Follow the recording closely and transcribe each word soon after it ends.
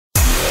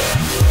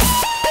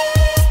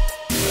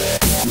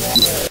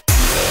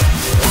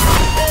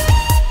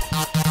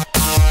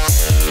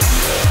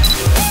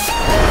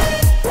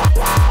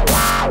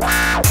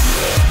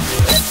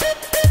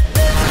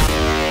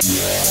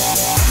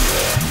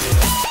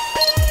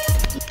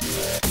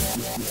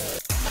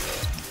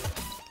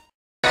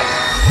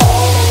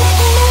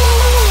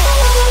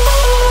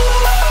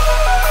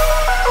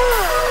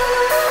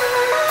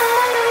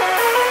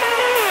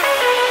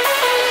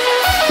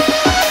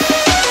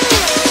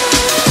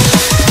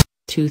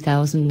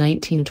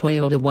2019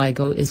 Toyota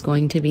Wigo is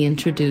going to be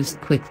introduced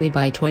quickly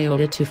by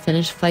Toyota to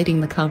finish fighting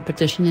the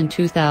competition in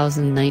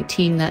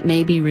 2019. That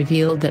may be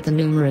revealed that the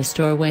numerous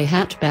doorway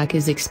hatchback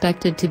is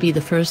expected to be the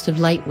first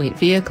of lightweight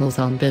vehicles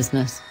on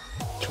business.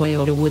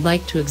 Toyota would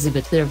like to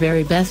exhibit their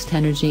very best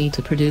energy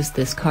to produce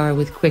this car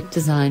with quick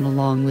design,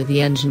 along with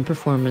the engine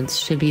performance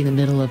should be the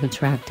middle of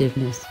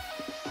attractiveness.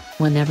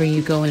 Whenever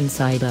you go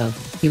inside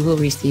of, you will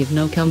receive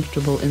no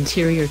comfortable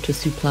interior to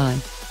supply.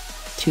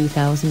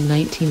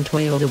 2019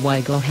 Toyota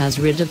Wigo has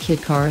rigid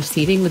kit car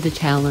seating with a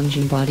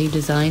challenging body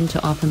designed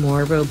to offer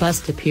more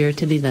robust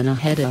appearability than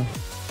ahead of.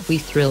 We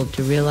thrilled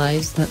to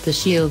realize that the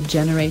shield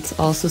generates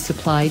also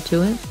supplied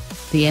to it.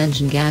 The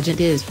engine gadget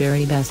is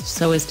very best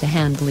so as to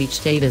handle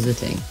each day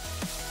visiting.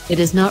 It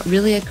is not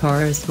really a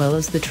car as well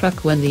as the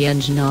truck when the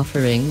engine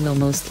offering will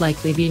most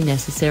likely be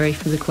necessary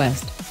for the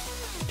quest.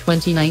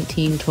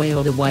 2019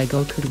 Toyota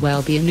Wigo could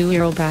well be a new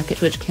Euro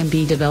bracket which can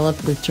be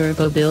developed with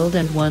turbo build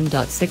and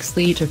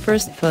 1.6-liter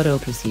first photo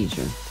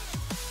procedure.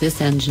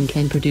 This engine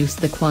can produce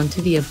the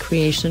quantity of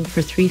creation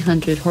for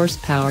 300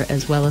 horsepower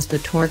as well as the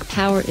torque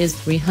power is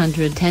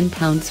 310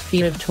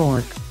 pounds-feet of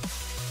torque.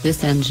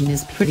 This engine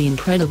is pretty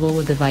incredible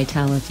with the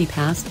vitality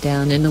passed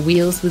down in the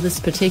wheels with this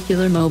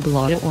particular mobile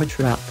auto or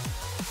truck.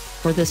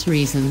 For this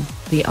reason,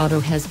 the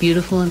auto has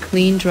beautiful and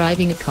clean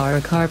driving a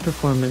car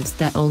performance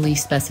that only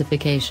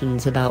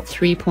specifications about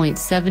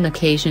 3.7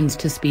 occasions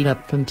to speed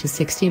up from to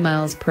 60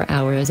 miles per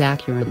hour as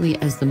accurately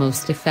as the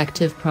most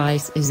effective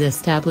price is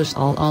established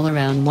all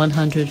around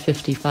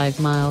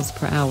 155 miles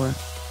per hour.